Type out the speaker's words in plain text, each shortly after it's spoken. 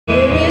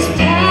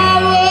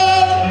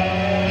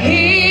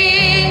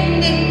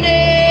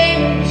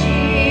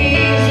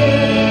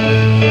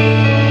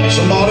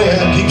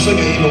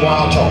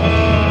while I talk.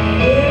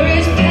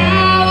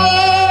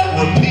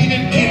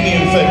 Repeated kidney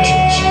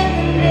infections,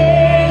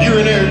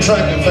 urinary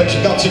tract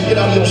infection. God said, get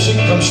out of your seat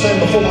and come stand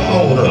before my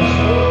altar.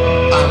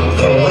 I'm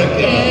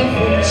correcting.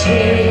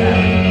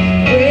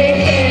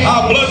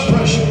 High blood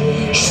pressure,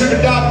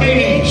 sugar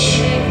diabetes,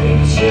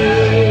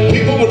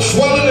 people with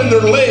swelling in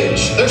their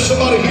legs. There's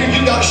somebody here,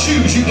 you got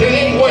shoes you can't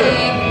even wear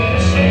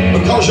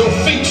because your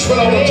feet swell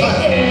all the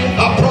time.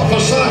 I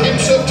prophesy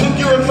himself took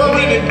your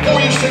infirmity and bore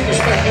your sickness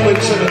back away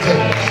to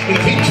cemetery. And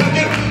if he took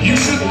it, you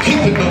shouldn't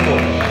keep it no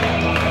more.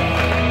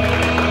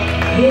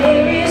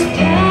 There is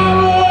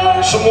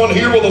power. Someone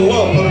here with a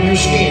lump under your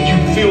skin, you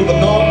can feel the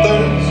knob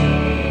there.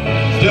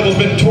 The devil's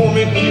been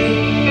tormenting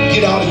you.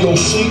 Get out of your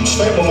seat,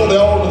 stand before the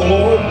altar of the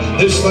Lord.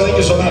 This thing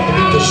is about to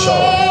be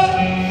dissolved.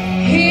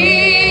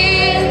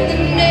 Hear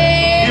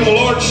the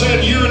Lord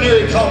said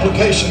urinary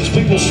complications,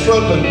 people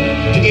struggling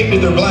to empty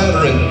their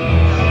bladder, and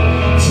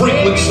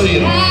frequency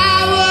and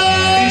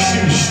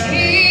issues,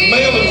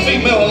 male and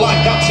female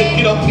alike. God said,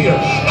 get up here.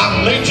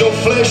 I've made your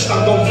flesh,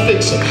 I'm going to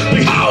fix it.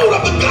 Behold,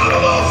 I'm the God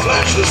of all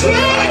flesh. This is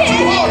not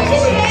too hard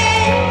for me.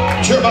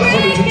 Jeremiah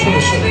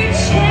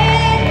 32:26.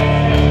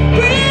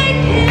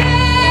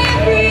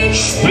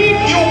 Speak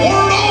your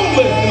word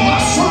only, and my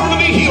servant will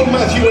be healed,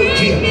 Matthew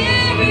 8:10.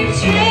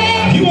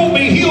 You won't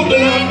be healed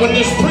tonight when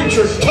this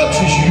preacher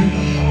touches you.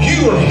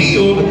 You are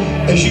healed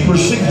as you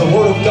receive the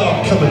word of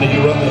God coming to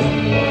you right now.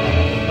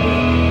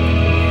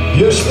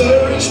 Yes,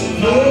 there is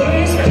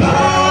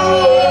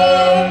power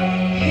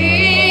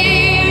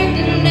in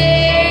the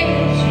name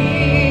of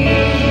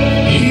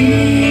Jesus.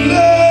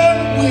 healing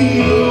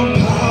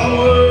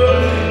willpower.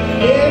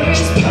 There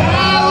is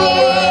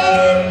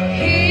power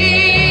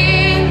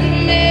in the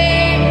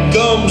name.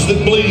 Gums that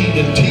bleed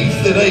and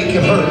teeth that ache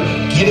and hurt.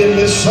 Get in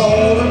this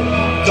altar.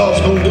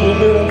 God's going to do a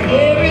miracle.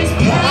 There is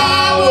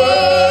power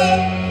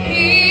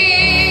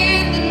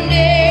in the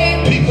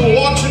name. People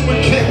watching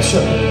with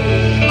cancer,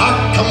 I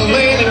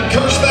command and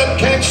curse that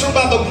cancer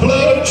by the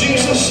blood of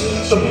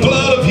Jesus, the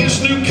blood of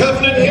his new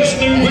covenant, his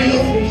new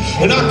will.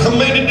 And I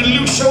command it to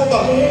loose your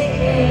body.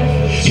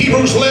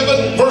 Hebrews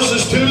 11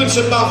 verses 2, it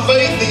said, by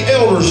faith the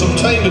elders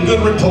obtained a good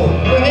report.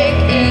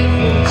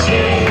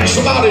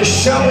 Somebody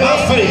shout, by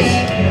faith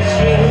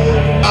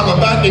I'm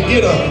about to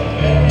get a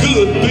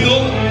good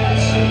bill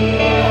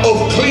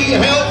of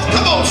clean health.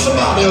 Come on,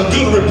 somebody, a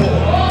good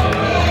report.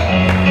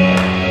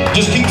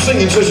 Just keep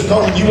singing, Sister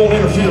Carmen. You won't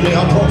interfere with me.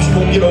 I promise you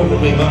won't get over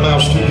me. My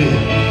mouth's too big.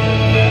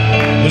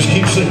 Just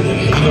keep singing.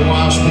 You know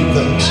why I speak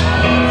things.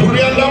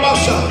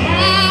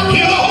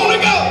 Hear the Holy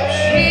Ghost.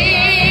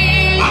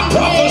 I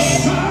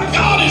prophesy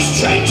God is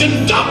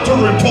changing doctor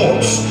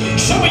reports.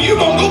 Some of you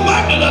going to go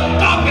back to the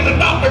doctor. The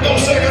doctor going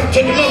to say, I got to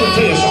take another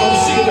test. I don't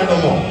see it there no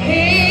more.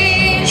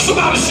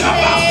 Somebody shout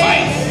by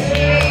faith.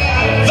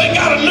 They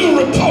got a new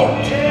report.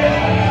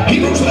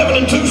 Hebrews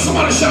 11:2.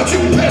 Somebody shout, you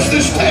can pass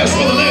this test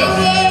with an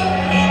F.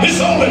 It's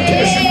the only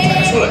test you can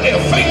pass with an F.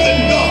 Faith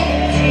in God.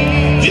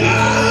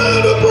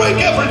 Yeah, to break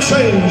every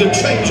chain. The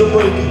chains are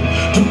breaking.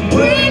 To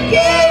break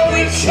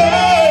every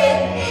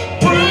chain.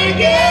 Break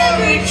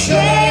every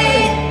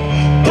chain.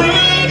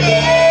 Break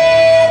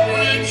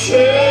every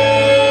chain.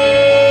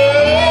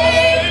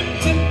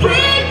 To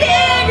break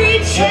every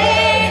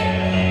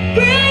chain.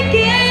 Break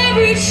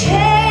every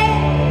chain.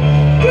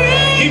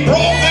 He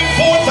brought them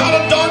forth out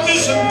of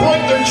darkness and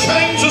break their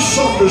chains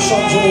asunder.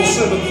 Psalms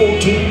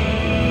 107:14.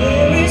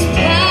 There is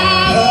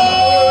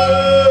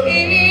power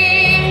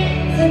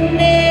in the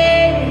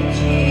name of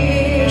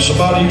Jesus.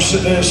 Somebody you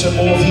sit there and say,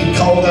 boy, if he'd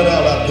call that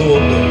out, I'd go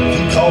up there. If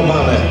he'd call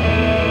mine out.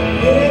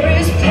 There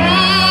is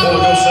power. Holy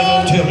Ghost ain't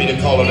gonna tell me to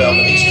call it out,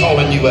 but he's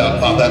calling you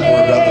out by that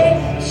word right there.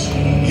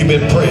 You've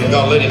been praying,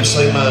 God, let him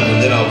say mine,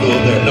 and then I'll go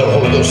up there. No,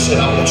 Holy Ghost said,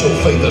 I want your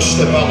faith to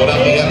step out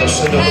without me having to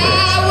say nothing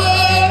else.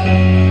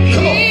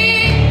 Come on.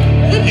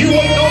 You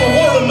ain't on a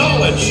word of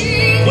knowledge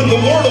when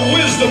the word of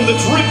wisdom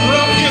that's written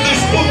right here,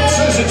 this book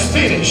says it's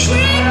finished.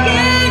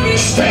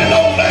 Stand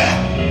on that.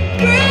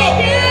 Come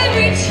on.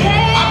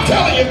 I'm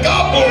telling you,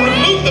 God will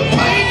remove the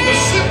pain, the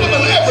symptom,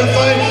 and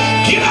everything.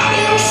 Get out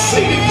of your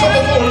seat and come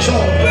before his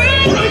altar.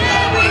 Break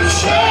every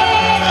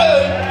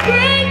chain.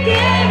 Break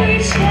every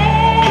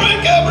chain.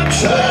 Break every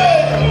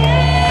chain.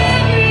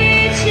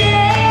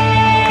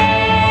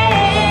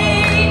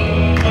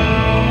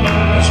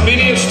 As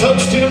many as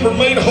touched him were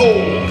made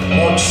whole.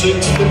 Mark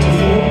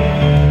 6:54.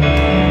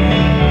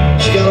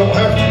 See, I don't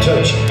have to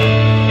touch you.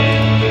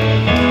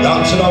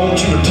 God said, I want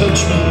you to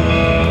touch me.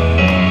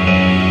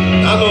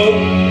 I know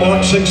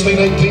Mark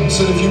 16:18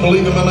 said, if you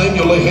believe in my name,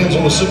 you'll lay hands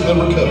on the sick and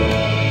they'll recover.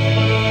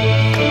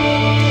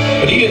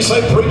 But he didn't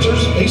say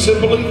preachers, he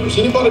said believers.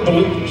 Anybody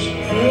believers?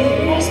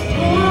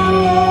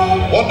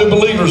 What do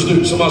believers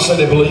do? Somebody say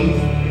they believe.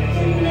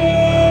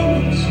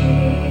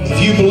 If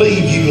you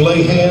believe, you can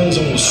lay hands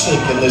on the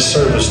sick in this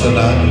service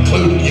tonight,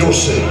 including your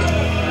sick.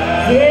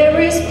 There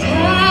is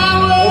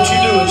power. Won't you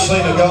do it,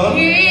 saint of God?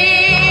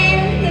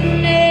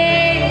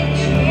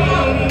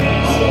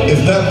 If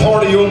that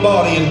part of your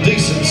body in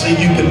decency,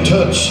 you can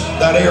touch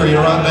that area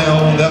right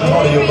now on that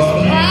part of your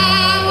body.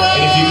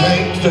 And if you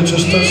can't,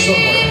 just touch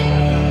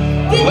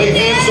somewhere. Lay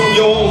hands on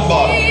your own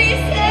body.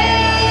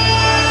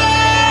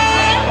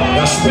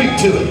 Now speak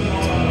to it.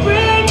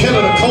 Tell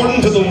it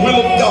according to the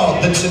will of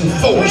God that's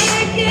enforced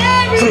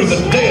through the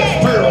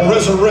death, burial,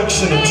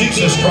 resurrection of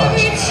Jesus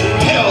Christ.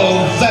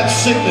 Tell that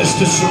sickness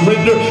to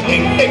surrender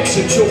and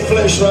exit your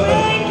flesh right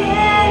now.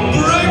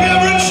 Break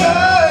every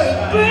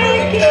chain.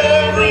 Break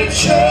every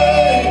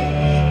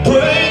chain.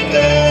 Break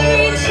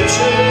every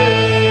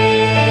chain.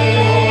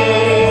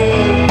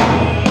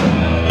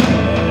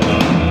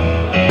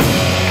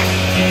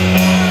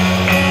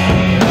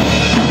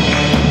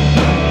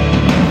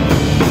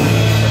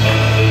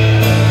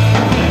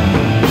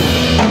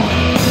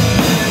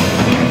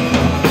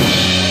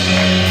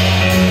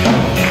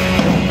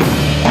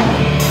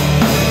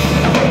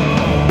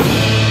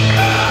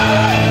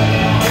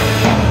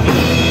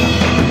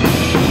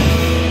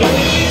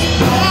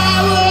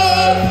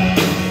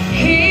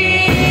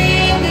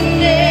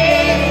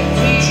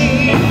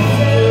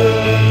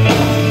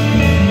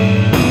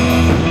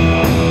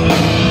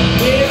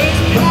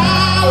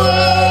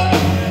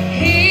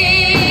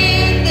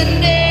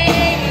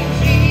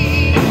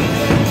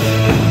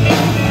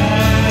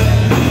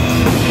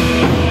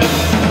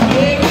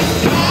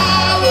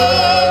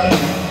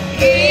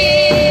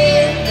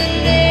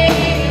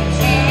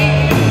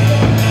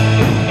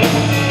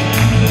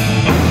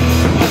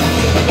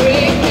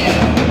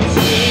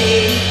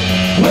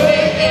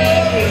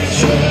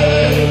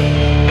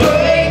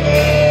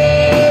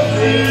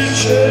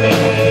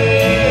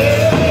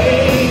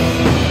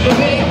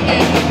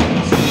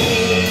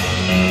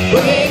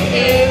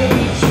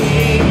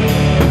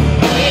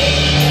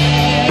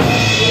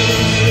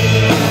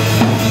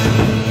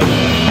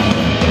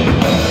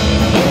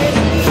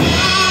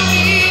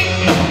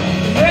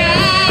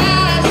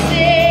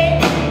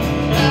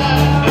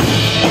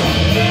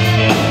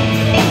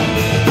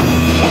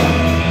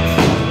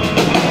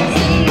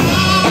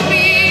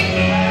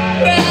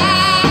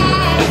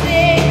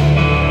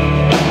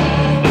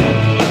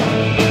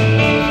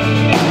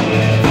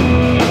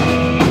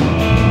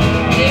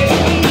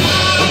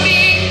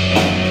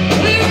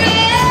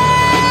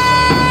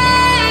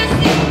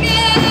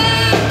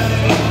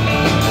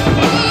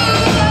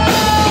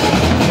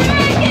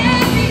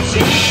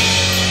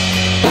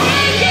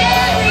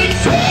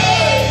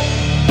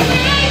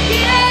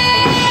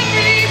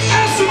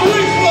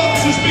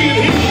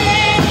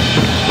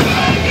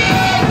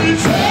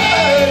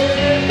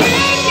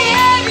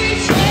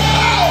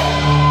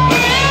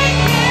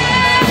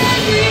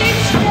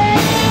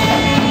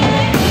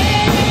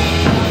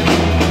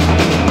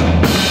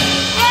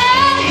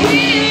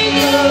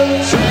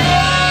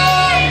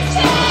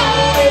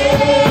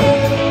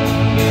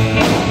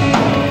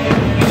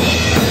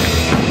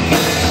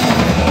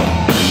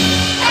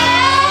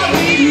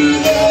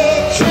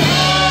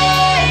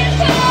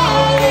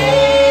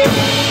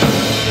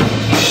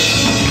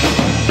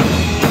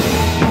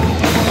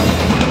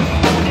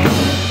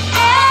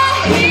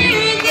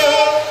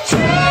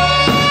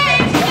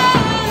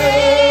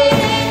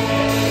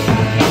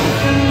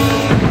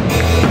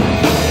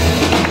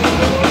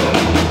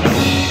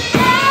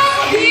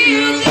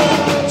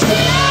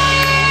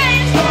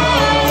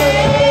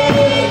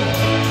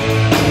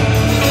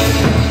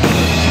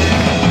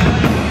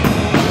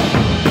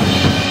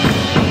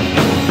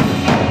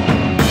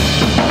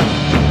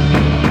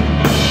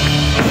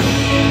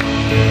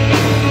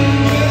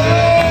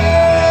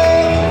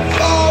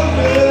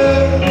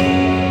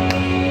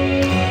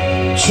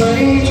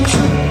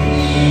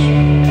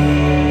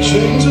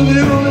 Chains of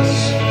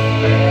illness,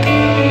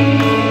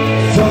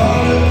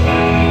 falling,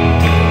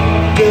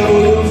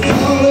 devil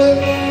falling.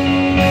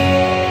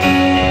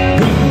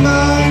 When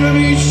my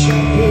enemy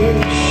shall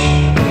perish,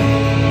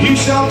 he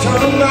shall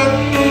turn back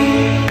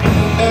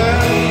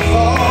and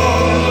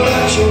fall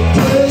at your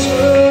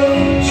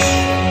presence.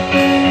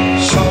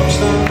 Psalms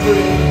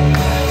 9:3.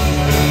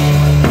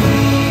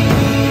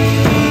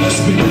 Let's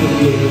be real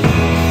good.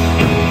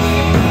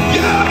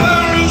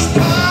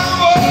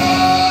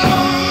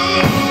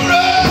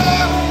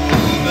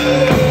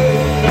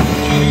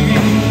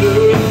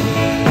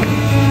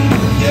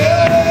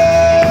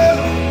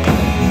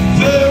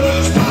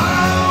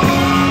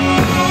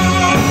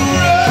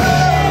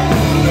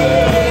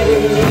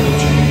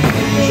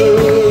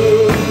 Jesus.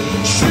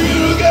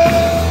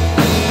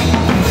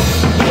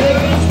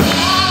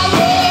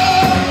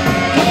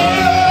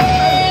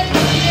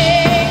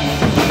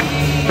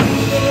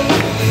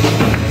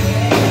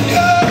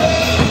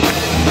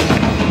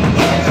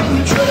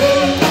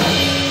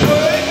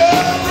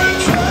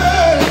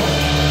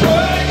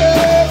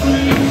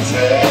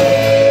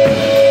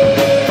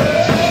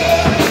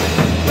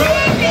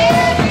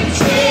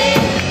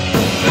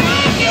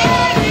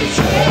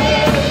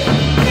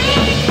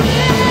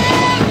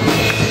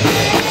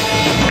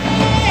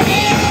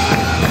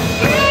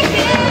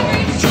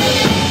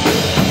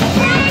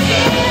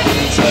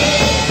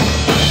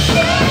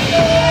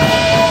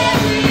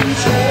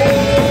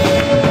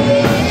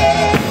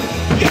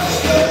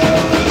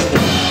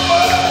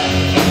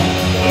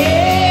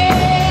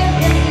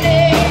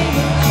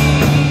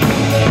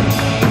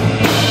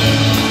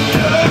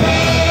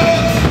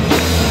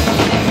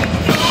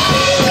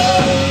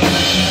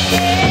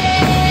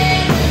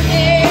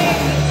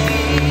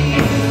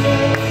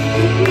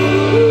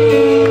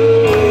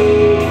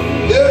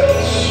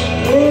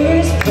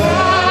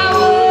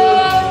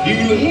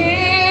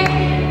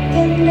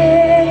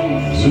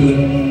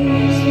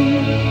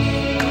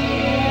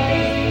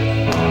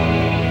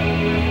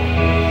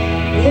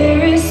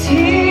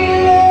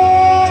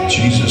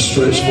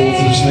 stretched forth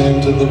his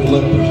hand to the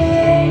leper.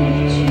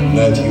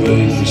 Matthew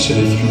 8, he said,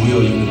 if you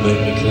will, you can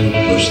make me clean.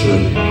 Verse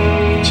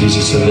 3,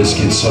 Jesus said, let's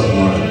get something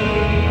right.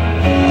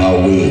 I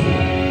will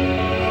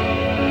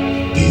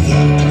be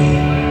thou clean.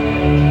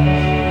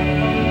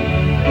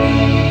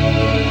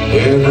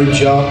 Every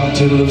jot and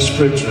tittle of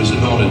Scripture is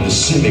anointed. The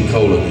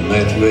semicolon in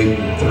Matthew 8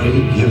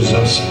 and 3 gives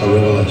us a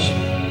revelation.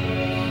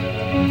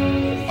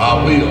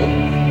 I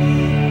will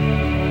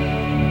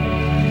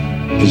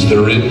is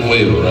the written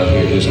will right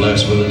here, his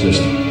last will and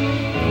testament.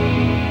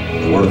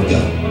 The Word of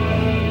God.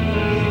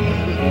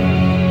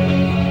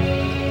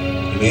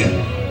 Amen.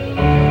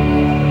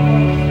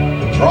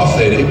 The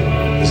prophetic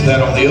is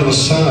that on the other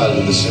side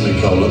of the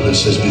semicolon that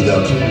says, be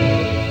thou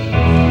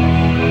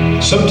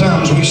clean.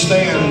 Sometimes we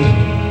stand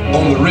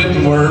on the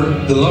written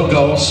word, the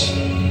Logos,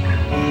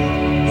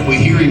 and we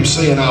hear him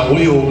saying, I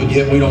will, but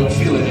yet we don't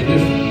feel any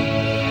different.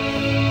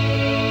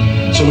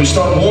 So we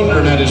start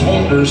wondering at his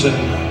wonders and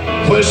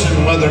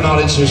questioning whether or not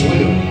it's his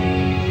will.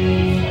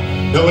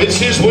 No, it's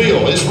his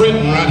will. It's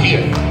written right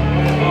here.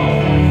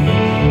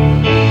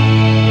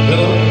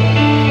 Hello?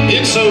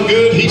 It's so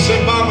good, he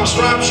said, by my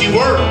stripes you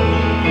were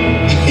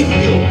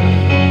healed.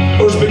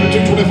 1 Peter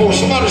 2:24.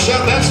 Somebody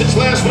shout, that's his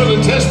last will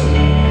and testament.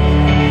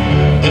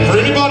 And for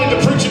anybody to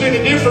preach it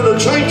any different or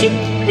change it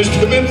is to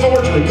commit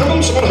forgery. Come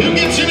on, somebody. Who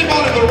gives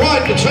anybody the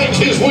right to change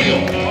his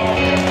will?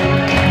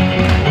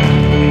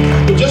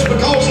 But just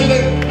because it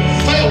ain't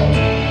felt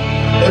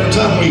every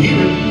time we hear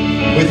it,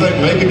 we think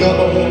maybe God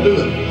don't want to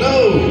do it. No.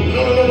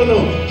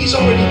 He's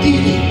already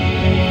did it.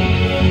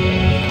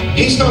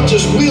 He's not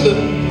just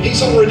willing,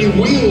 he's already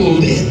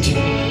willed it.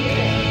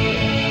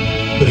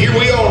 But here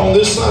we are on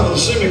this side of the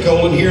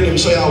semicolon, hearing him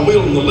say, I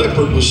will, and the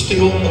leopard was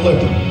still a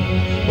leopard.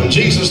 When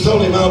Jesus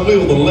told him, I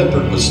will, the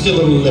leopard was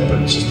still a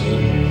leopard.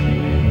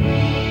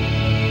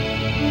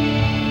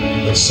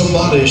 But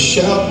somebody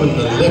shout when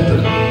the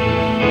leopard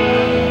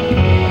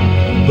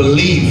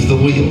believed the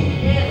will.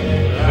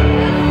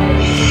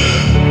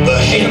 The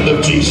hand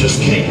of Jesus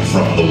came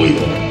from the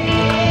will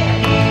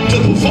to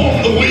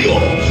perform the will.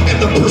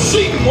 And the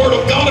preceding word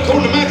of God,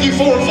 according to Matthew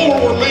 4:4,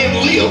 where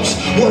man lives,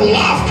 where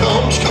life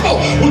comes. Come on,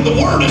 when the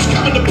word is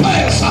coming to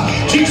pass,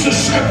 Jesus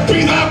said,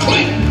 be thou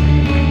clean.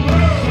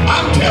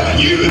 I'm telling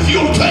you, if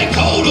you'll take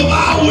hold of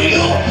I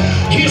will,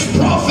 his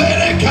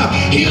prophetic,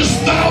 his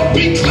thou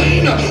be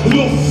clean,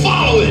 will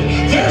follow it.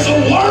 There's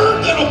a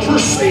word that'll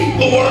precede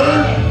the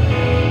word.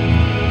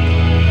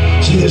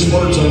 See, this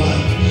word's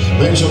alive.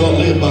 Man shall not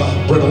live by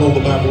bread alone,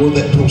 but by the word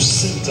that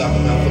proceeds out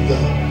of the mouth of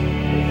God.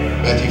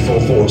 Matthew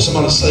 4:4.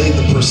 Somebody say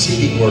the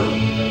preceding word.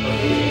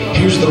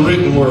 Here's the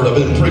written word. I've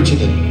been preaching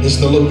it. It's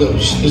the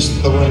Logos. It's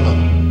the Rhema.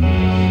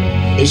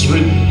 It's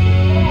written.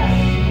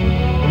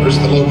 Where's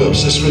the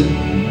Logos? It's written.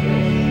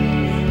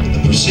 And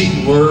the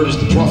preceding word is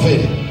the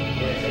prophetic.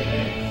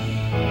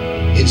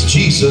 It's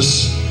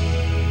Jesus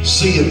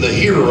seeing the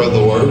hearer of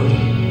the word,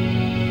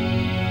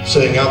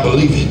 saying, I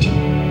believe it.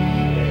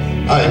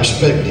 I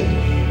expect it.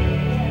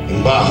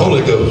 And by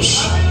Holy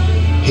Ghost,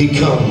 he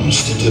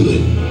comes to do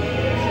it.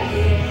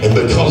 And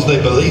because they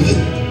believe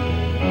it,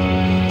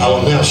 I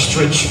will now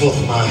stretch forth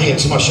my hand.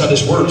 Somebody shout,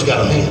 this word's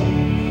got a hand.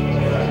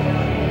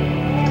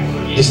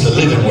 It's the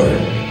living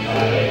word.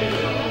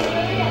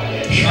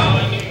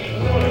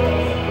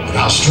 And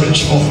I'll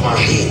stretch forth my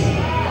hand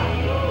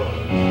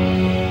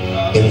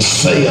and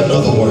say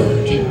another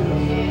word.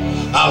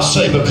 I'll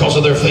say, because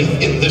of their faith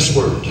in this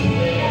word,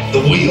 the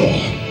will,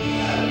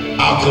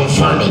 I'll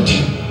confirm it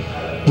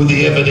with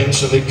the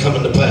evidence of it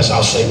coming to pass.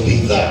 I'll say, be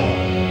thou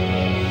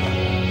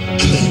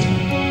clean.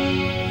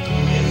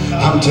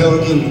 I'm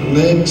telling you,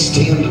 the next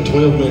 10 to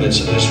 12 minutes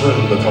in this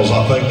room, because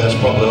I think that's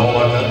probably all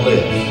I got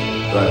left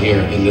right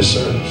here in this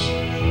service.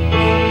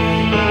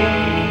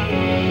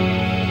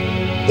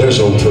 There's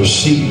a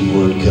preceding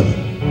word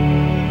coming.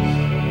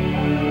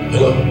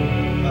 Hello?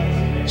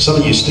 Some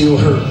of you still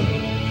hurting.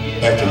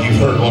 After you've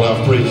heard what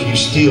I've preached, you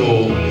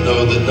still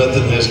know that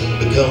nothing has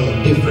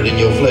become different in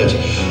your flesh.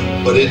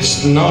 But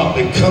it's not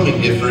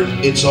becoming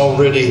different. It's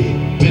already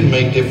been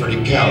made different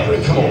in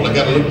Calvary. Come on, I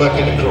got to look back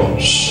at the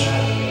cross.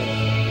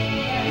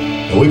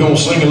 And we're going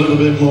to sing a little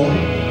bit more.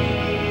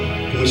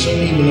 Can we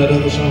sing even that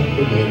other song?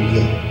 There we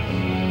go.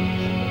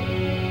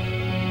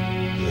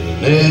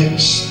 In the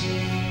next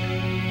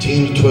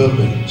 10 to 12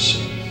 minutes,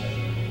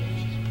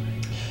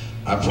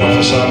 I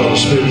prophesy by the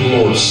Spirit of the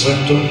Lord,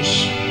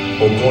 symptoms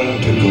are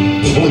going to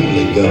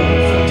completely go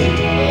from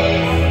people.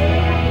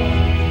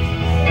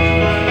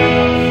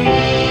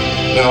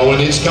 Now, when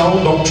it's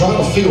gone, don't try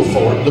to feel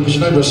for it. Look at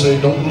your neighbor and say,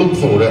 don't look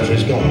for it after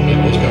it's gone.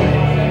 It's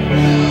gone.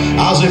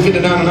 Isaiah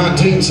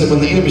 59:19 said, when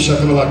the enemy shall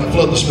come in like a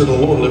flood, the Spirit of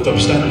the Lord will lift up a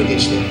standard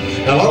against them.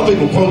 Now, a lot of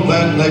people quote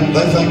that and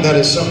they think that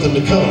is something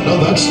to come. No,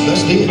 that's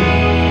dead.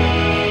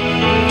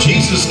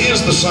 Jesus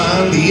is the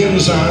sign, the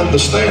ensign, the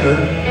standard,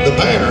 the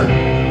banner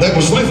that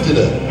was lifted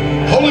up.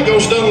 Holy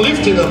Ghost done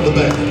lifted up the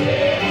banner.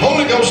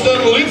 Holy Ghost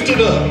done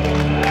lifted up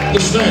the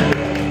standard.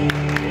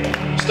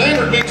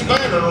 Standard means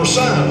banner or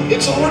sign.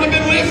 It's already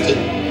been lifted.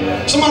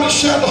 Somebody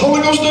shout, the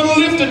Holy Ghost done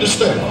lifted the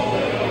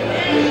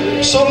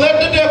standard. So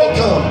let the devil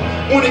come.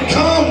 When it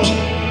comes,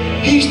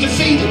 He's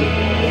defeated.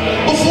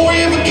 Before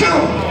he ever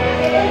came,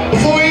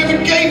 before he ever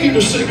gave you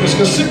the sickness,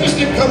 because sickness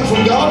didn't come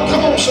from God.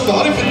 Come on,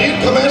 somebody. If it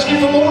did, come asking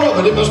for more of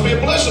it. It must be a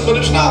blessing, but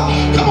it's not.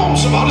 Come on,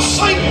 somebody.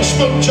 Satan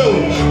smote Job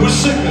with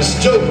sickness.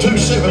 Job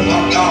 2:7.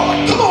 Not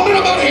God. Come on,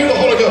 everybody hear the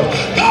Holy Ghost.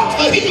 God's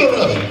the healer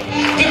of it.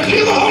 Now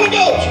hear the Holy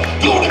Ghost.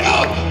 Glory to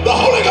God. The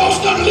Holy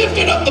Ghost done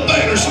lifted up the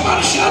banner.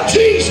 Somebody shout,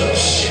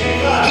 Jesus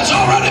has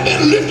already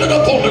been lifted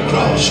up on the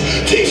cross.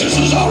 Jesus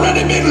has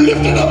already been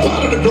lifted up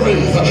out of the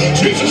grave.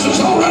 Jesus has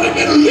already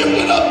been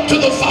lifted up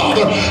to the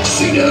Father,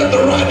 seated at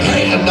the right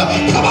hand.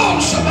 Come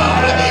on,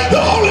 somebody.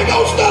 The Holy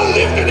Ghost done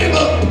lifted him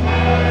up.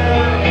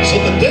 So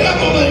the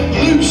devil ain't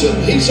losing.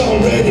 He's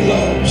already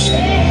lost.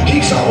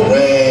 He's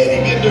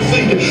already been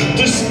defeated.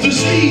 This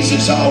disease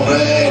has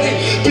already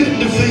been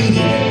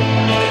defeated.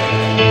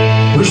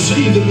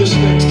 Receive in this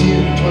next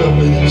 10, 12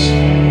 minutes.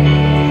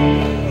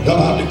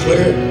 God, I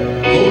declare it.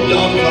 Lord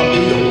God, if I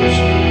be yours,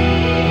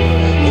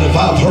 and if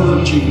I've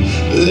heard you,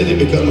 let it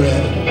become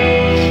reality.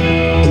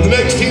 In the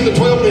next 10 to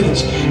 12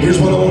 minutes, here's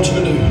what I want you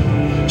to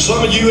do.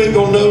 Some of you ain't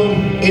going to know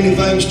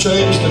anything's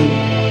changed.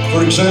 And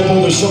for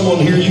example, there's someone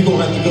here, you're going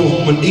to have to go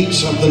home and eat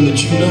something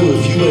that you know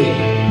if you ate,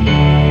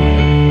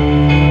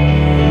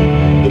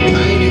 the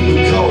pain it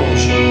would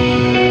cause you.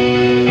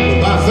 But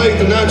by faith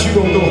tonight, you're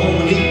going to go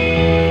home and eat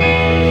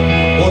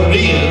what it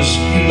is.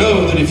 You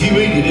know that if you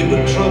eat it, it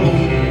would trouble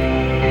you.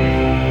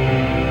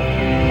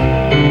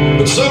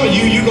 But some of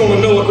you, you're going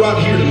to know it right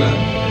here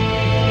tonight.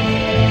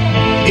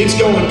 It's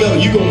going to go.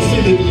 You're going to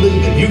feel it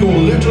leaving. You're going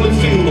to literally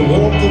feel the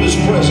warmth of His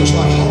presence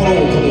like hot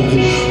oil come on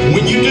you.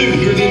 When you do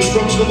hear the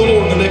instruction of the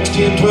Lord in the next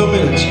 10, 12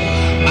 minutes,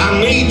 I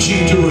need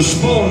you to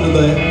respond to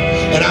that.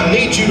 And I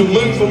need you to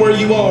move from where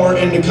you are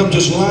and to come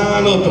just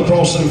line up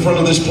across in front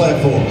of this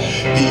platform.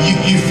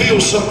 You feel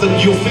something,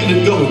 you'll feel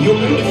it going. You'll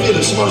really feel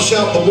it. Somebody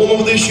shout, the woman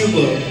with the issue of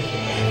blood.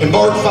 And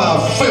Mark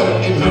 5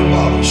 felt in her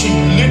body. She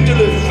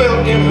literally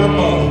felt in her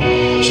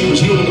body. She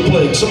was healed of the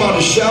plague.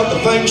 Somebody shout the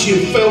thing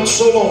she had felt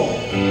so long.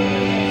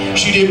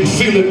 She didn't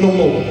feel it no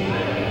more.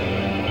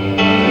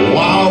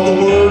 While the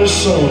word is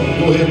sung,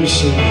 go ahead and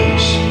sing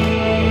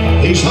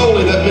this. He's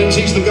holy. That means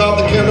He's the God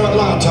that cannot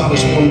lie.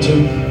 Titus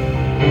 1:2.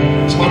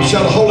 Somebody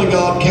shout, a holy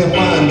God can't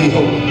lie and be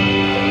holy.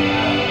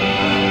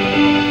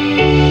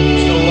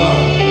 He's no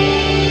lie.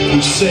 If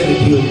He said it,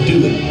 He'll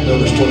do it.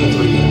 Numbers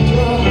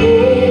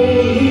 23:19.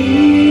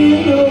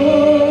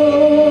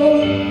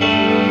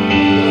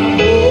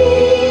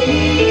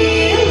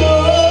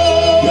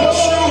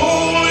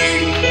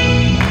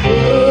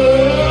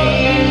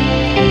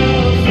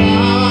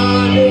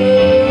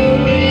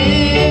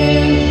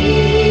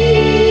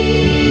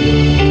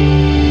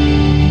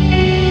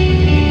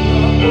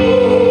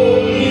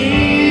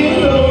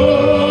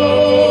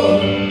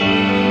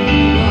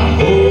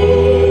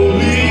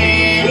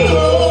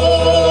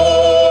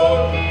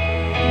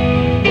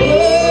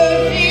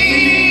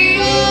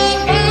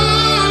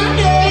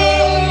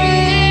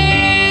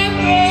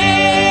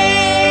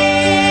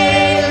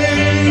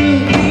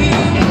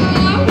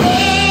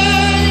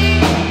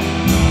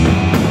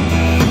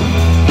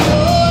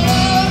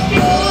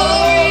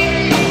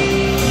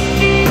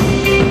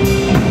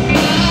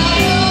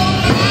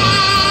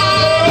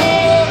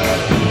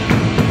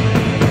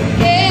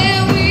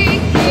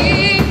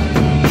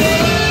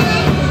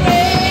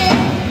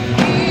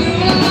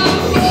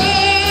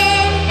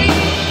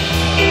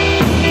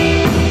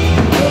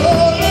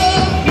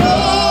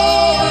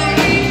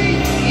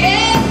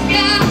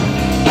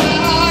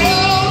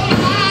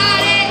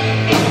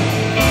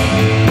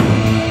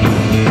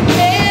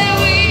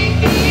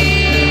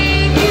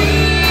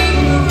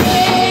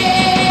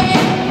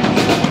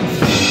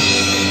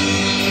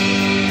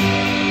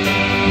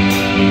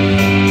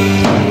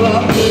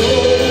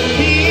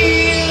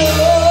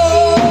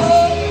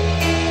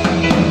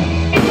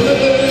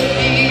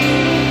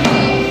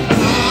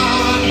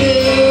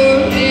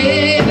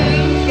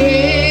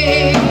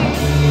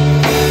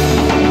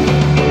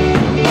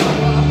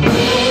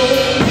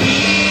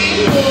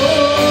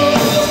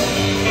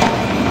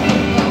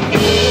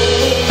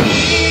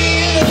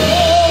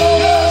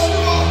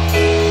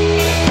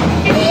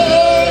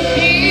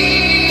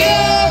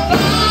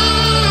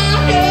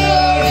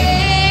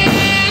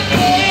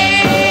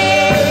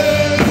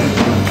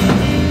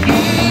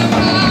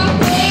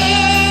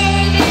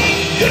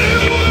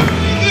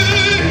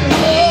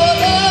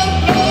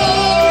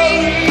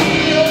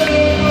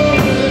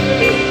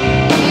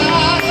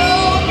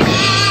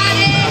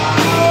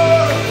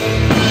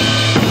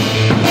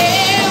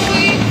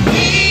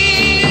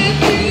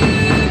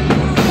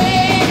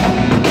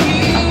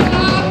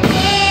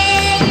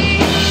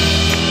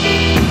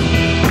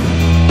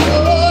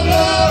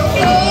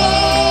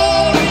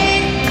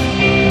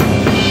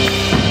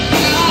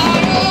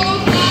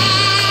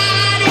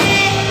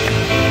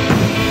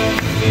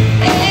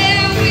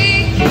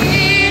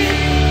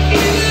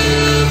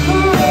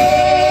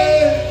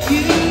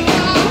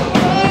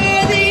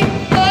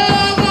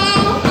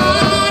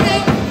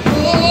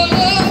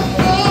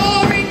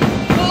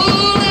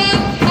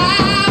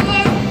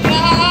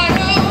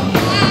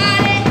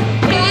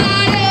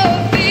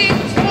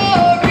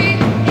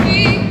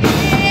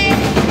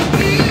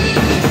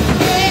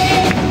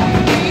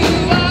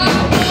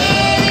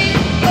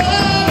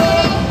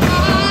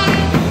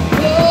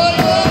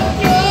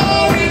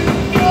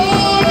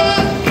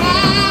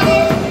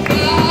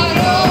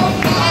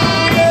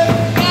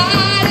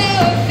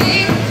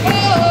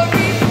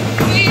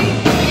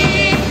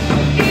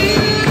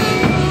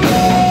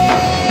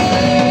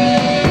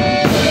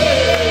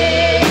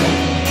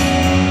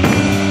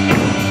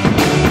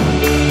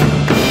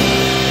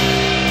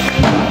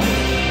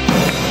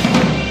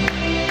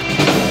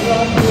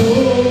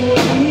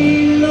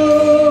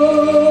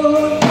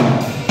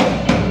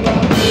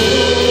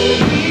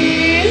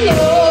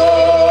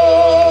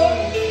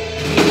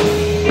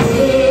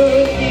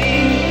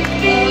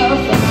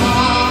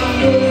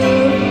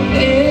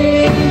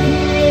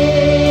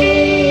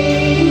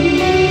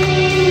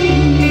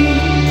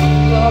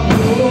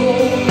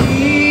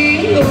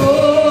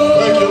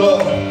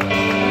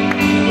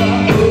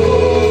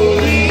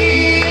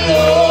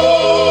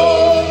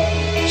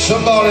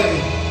 Somebody,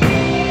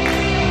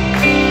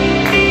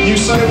 you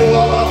say,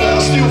 well, I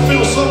still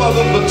feel some of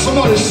them, but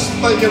somebody's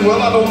thinking, well,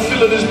 I don't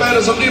feel it as bad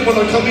as I did when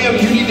I come in.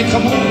 You need to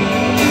come on.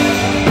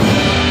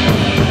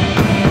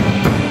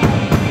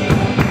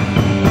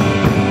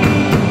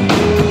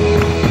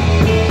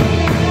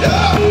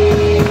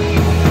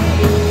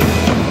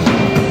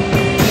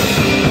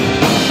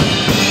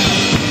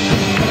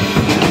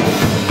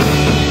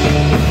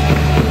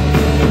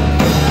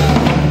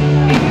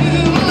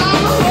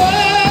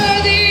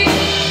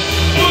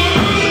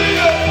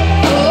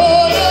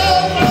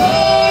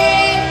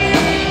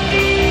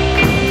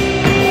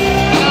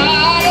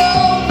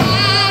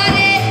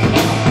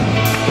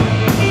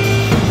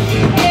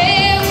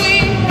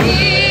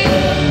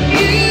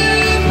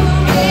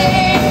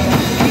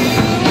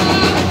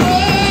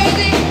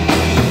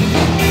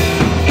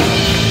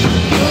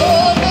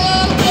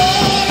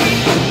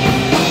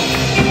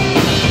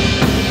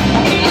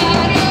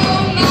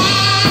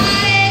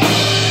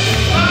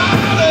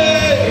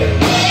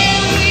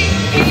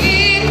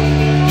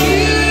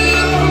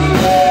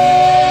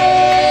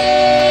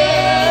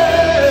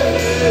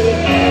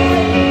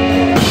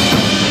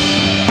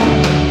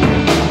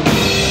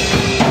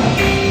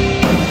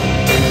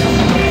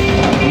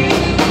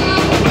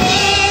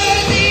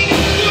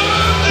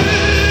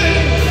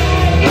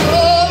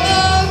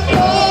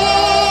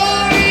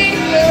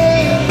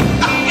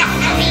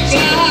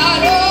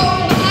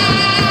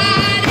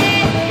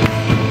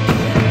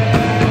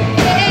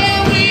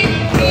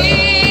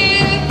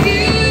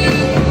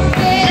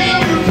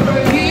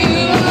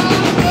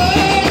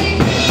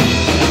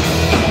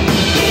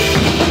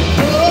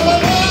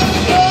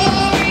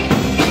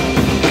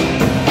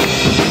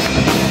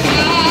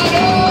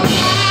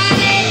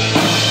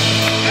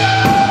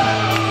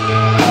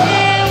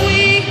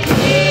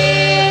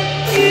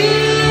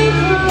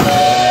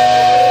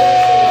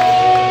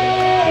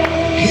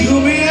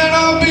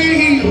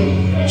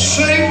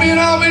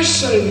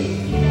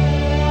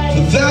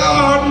 Thou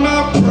art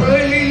my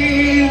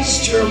praise,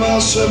 Jeremiah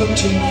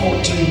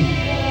 17:14.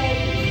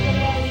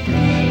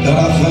 God,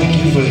 I thank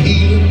you for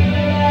healing,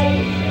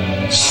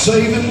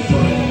 saving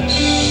praise.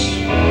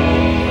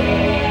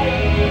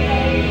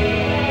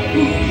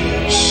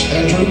 Yes.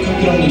 Andrew, come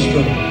get on this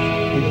drum.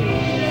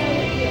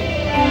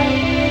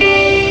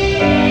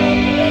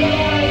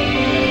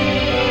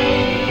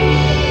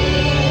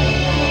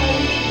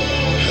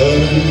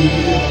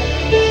 Hallelujah.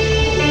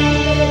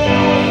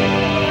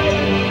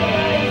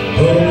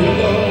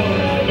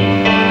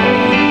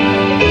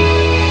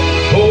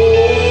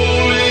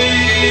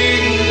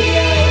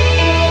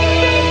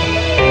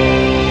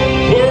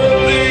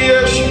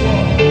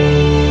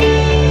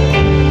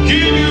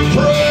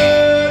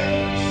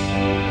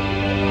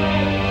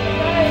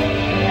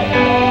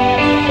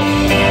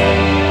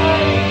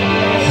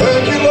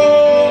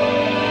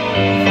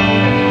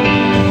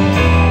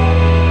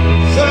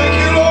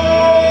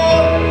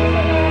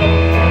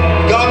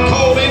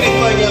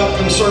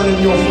 Concerning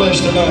your flesh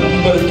tonight,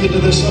 you better get to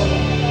this song.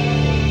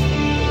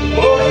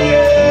 Oh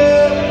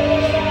yeah.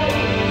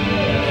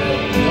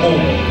 Come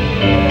on.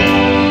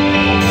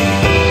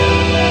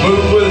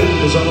 Move with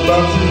it as I'm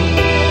about to.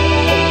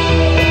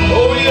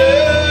 Oh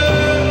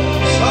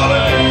yes.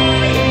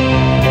 Hallelujah.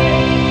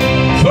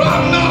 For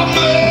I'm not a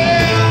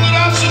man that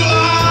I should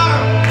lie,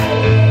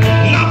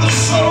 not the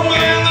son of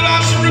man that I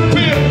should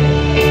repent.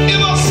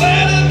 If I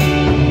said it,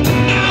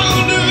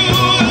 I'll do it.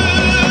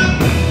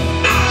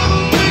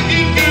 I'll make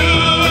it good.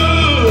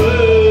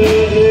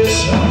 Yes,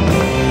 I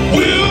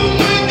will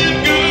make it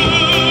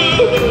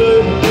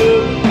good.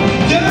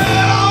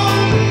 Yeah, I'll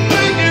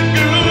make it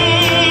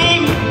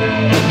good.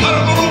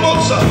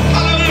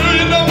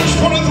 Hallelujah, Numbers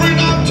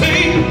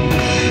 23:19.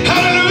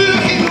 Hallelujah,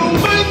 he'll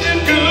make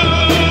it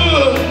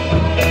good.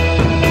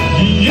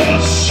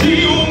 Yes,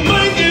 he'll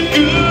make it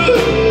good.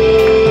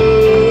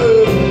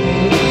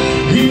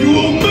 He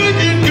will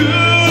make it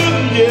good.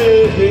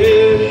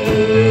 Yeah,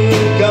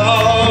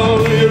 God,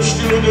 you're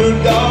still a good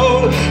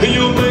God, and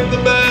you'll make the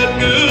bad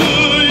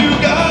good. You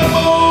got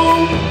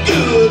more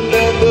good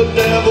than the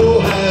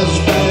devil has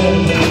bad.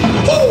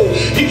 Oh,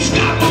 he's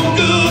got more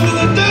good than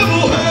the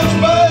devil has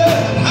bad.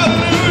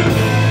 Hallelujah.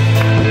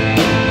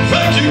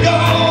 Thank you,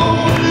 God.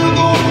 You're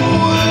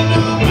going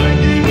to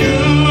make it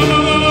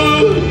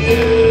good.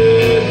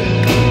 Yeah.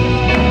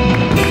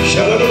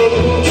 Shout out to the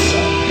Lord.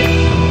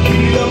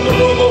 Give up the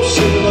robo,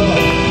 sing it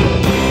out.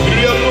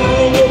 Give up the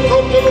robo,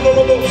 come to the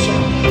robo.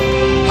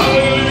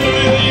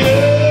 Hallelujah.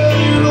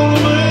 Yeah, you're gonna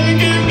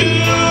make it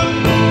good.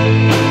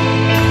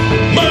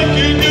 Make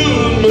it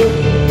good, make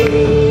it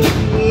good.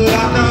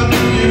 Like I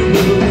knew you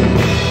would.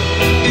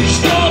 He's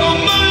not a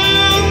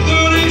man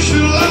that he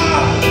should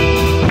lie,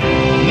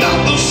 not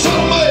the son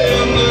of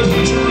man that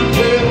he should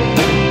repent.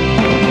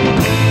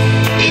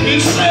 If he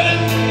said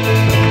it,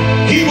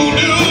 he will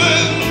do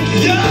it.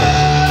 Yeah,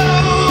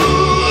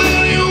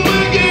 and he'll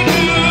make it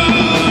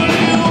good.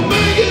 He'll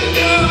make it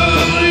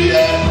good.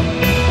 Yeah,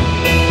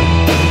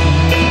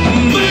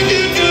 make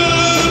it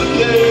good.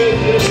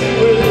 Yes, he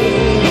will.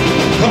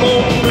 Come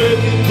on,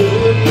 make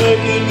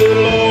it good,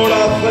 Lord. I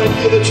thank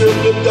you that you're a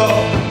good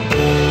God.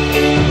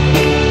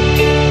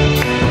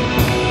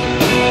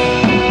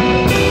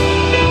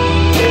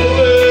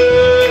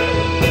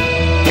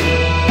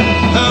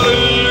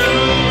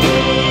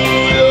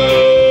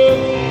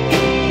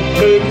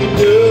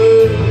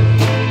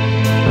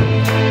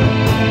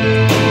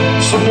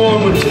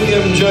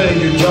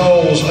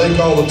 bones ache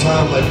all the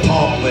time. They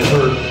pop and they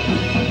hurt.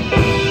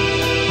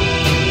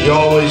 You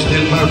always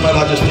did. Matter of fact,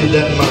 I just did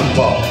that in my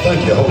pop.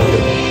 Thank you, Holy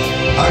Ghost.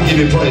 I give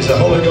you praise. The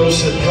Holy Ghost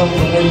said, come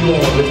from where you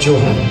are, lift your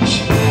hands.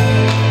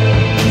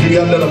 You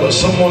got that about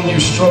someone you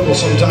struggle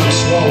sometimes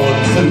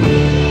swallowing food.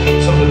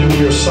 Something to do with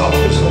your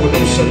esophagus. Holy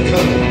Ghost said,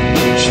 come.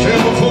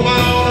 Stand before my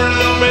honor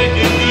and I'll make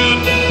it good.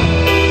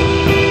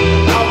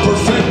 I'll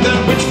perfect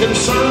that which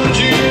concerns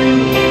you.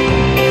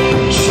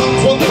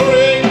 Psalms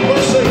 138,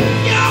 verse 8.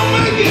 I'll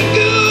make it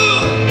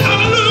good.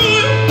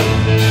 Hallelujah.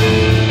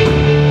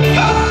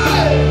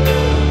 Hey!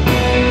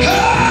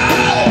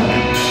 Hey!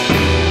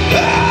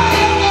 Hey!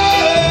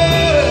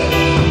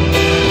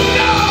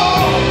 No!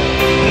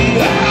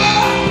 Hey!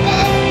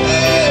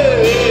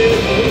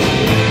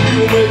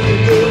 You make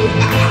it good.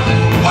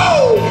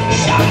 Oh!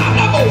 Shout out, I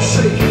won't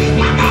see.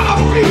 I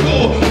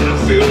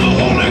feel the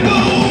Holy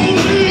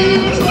Ghost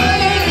is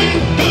ready.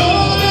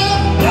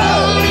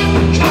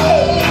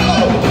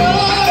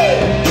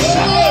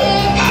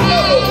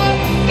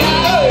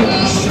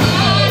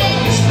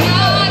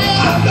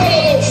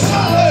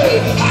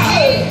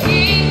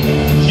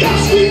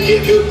 Yes, we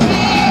give you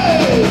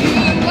praise. You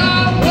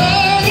are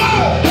worthy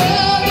of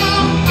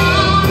our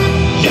honor.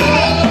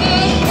 Yeah.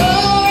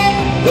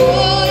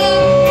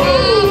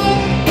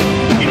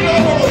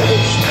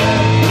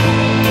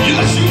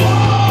 Yes, you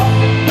are.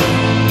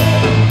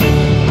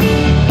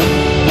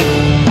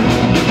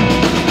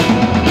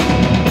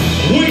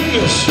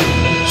 Weakness.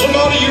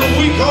 Somebody, you're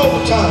weak all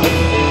the time.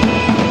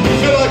 You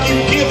feel like you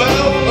give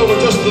out over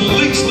just the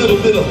least little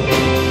bit of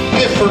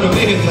effort of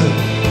anything.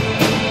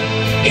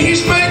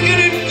 He's making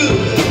it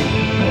good.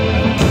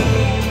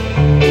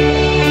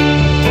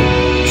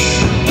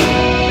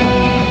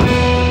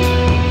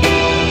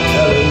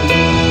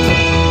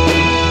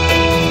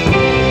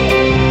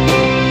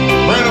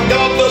 Man of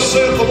God, thus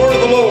saith the word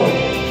of the Lord.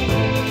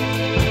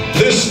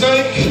 This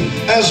snake,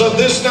 as of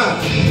this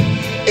night,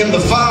 in the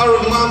fire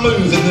of my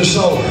move in this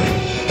altar,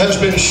 has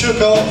been shook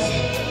off.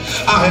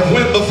 I have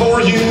went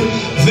before you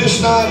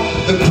this night.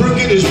 The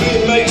crooked is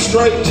being made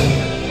straight.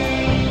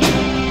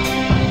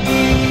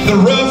 The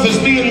rough is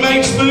being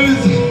made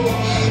smooth.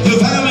 The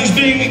valleys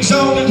being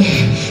exalted.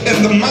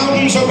 And the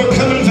mountains are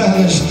becoming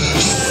valleys.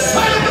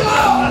 Say the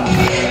Lord.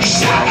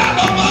 Shout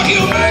out among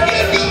you, make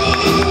it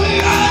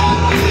good.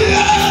 Yeah,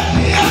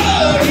 yeah,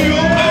 yeah. You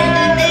make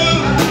it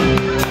good.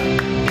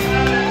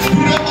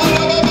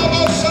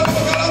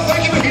 God, I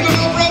thank you for healing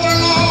my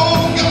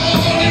brother-in-law.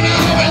 God, you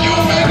know, and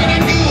you're making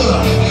it good.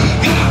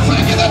 God, I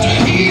thank you that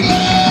you're healing.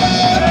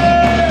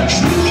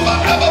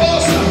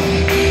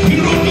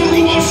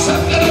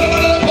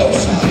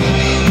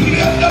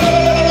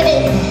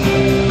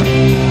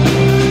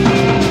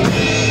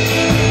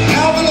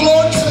 Alvin, the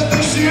Lord said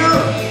this year,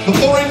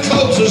 before it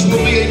closes,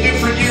 will be a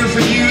different year for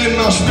you in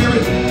my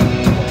spirit.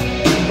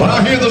 When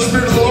I hear the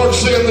Spirit of the Lord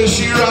saying this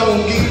year, I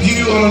will give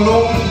you an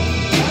anointing,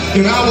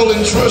 and I will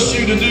entrust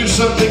you to do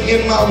something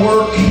in my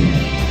work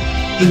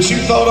that you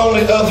thought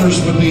only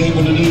others would be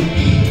able to do,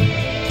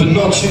 but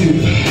not you.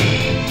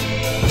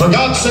 For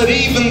God said,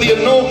 even the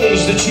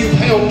anointings that you've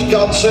held,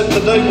 God said,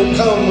 the day will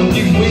come when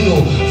you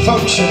will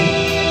function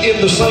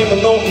in the same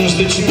anointings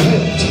that you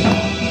held,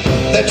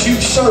 that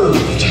you've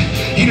served.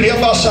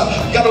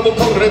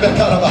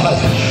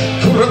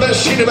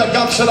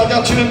 God said, I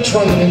got you in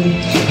training.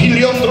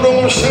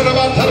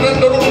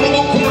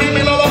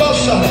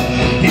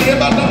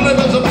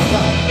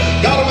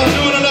 God, am I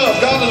doing enough?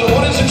 God,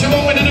 what is it you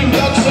want me to do?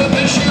 God said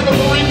this year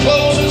before he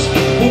closes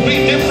will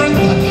be different.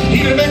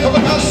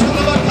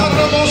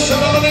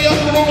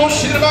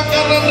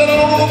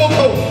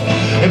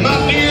 And my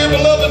dear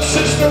beloved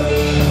sister,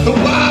 the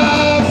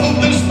wife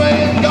of this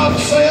man, God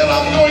said,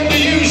 I'm going to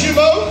use you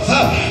both.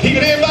 You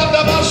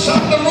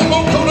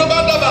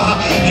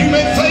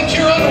may think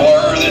you're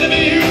unworthy to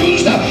be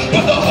used,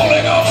 but the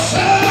Holy Ghost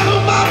said,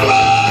 my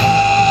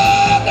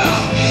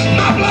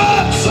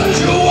blood says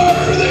you're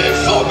worthy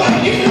for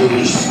my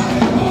use.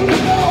 Holy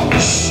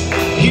Ghost.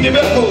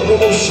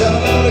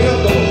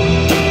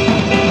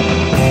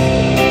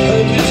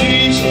 Thank you,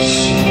 Jesus.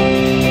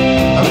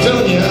 I'm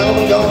telling you,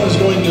 Alvin, God is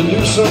going to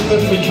do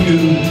something for you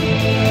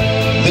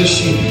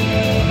this year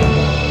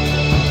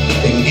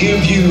and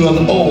give you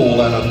an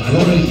oil and a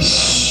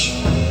grace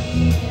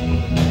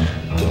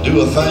to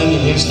do a thing in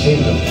his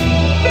kingdom.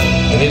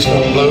 And it's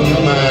going to blow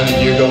your mind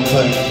and you're going to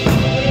think,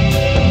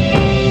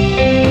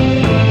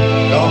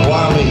 God,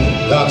 why me?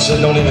 God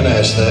said, don't even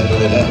ask that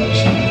when it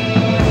happens.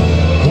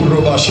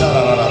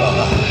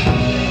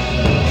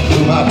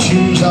 Whom I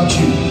choose, I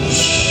choose.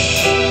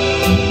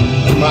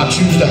 Whom I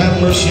choose to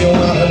have mercy on, I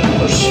have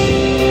mercy.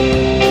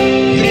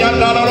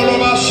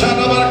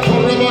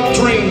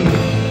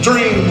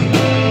 Dream.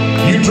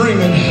 You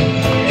dreaming.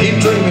 Keep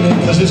dreaming it,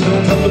 because it's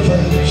going to come to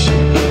pass.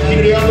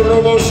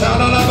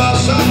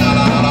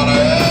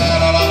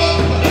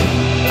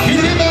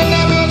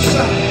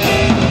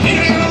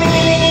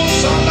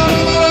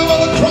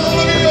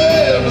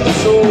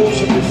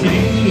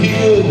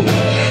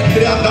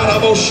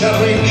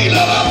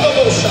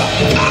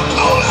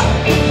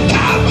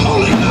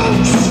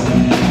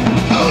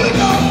 Holy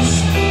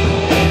Ghost.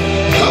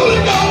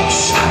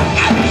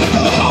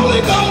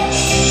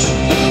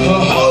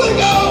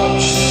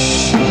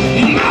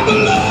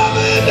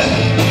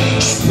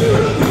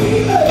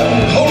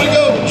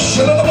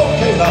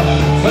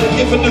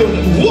 you for doing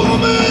it.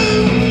 Woman!